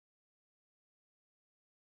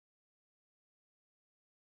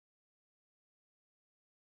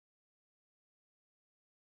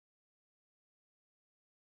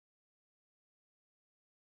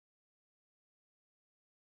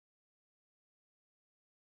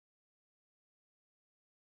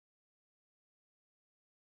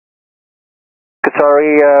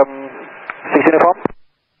Qatari 6 uniform.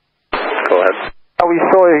 Go ahead. We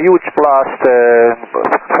saw a huge blast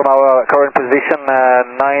from our current position,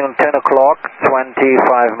 9-10 o'clock,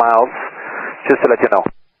 25 miles, just to let you know.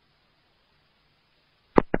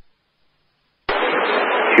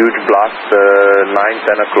 Huge blast,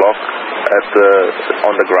 9-10 o'clock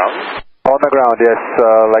on the ground? On the ground, yes,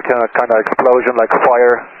 like a kind of explosion, like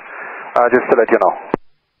fire, just to let you know.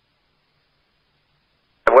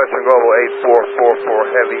 Western Global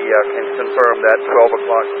 8444 Heavy, can you confirm that 12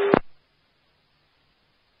 o'clock?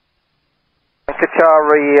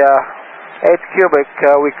 Qatari 8 cubic,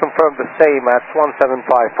 we confirm the same at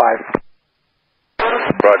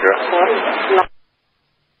 1755. Roger.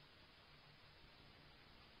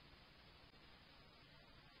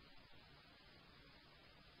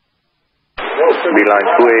 Beeline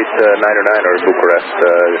 2899 Bucharest,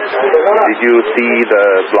 did you see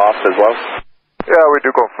the blast as well? Yeah, we do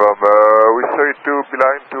confirm. We say to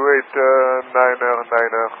Beeline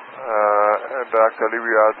 2899, and actually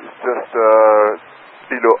we are just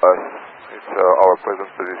below us. It's our present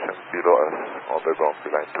position below us on the ground,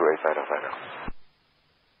 Beeline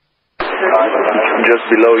 2899. Just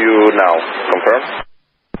below you now, confirm?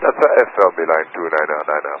 That's a FL Beeline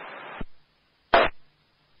 2999.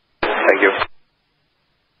 Thank you.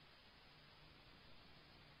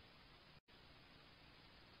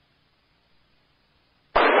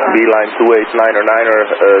 Beeline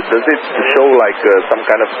 2899, does it show like some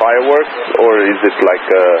kind of fireworks, or is it like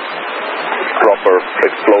a proper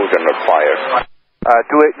explosion of fire?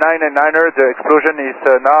 2899, the explosion is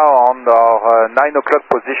now on our 9 o'clock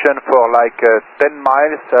position for like 10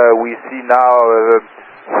 miles. We see now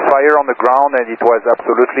fire on the ground, and it was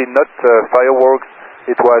absolutely not fireworks.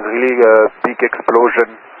 It was really a big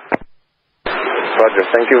explosion. Roger,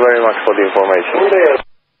 thank you very much for the information.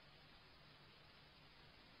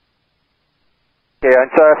 Yeah,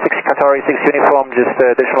 and 6 Qatari 6 uniform, just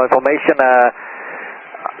additional information.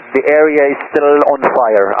 The area is still on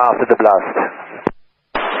fire after the blast.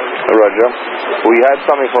 Roger. We had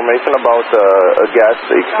some information about a gas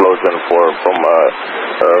explosion from a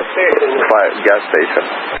gas station.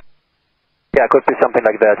 Yeah, could be something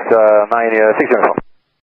like that. 6 uniform.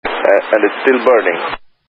 And it's still burning.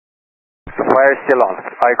 The fire is still on.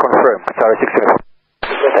 I confirm. Qatari 6 uniform.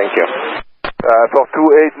 Thank you. For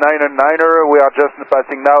 2899, we are just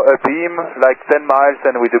passing now a beam, like 10 miles,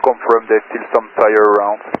 and we do confirm there's still some fire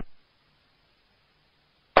around.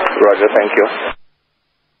 Roger, thank you.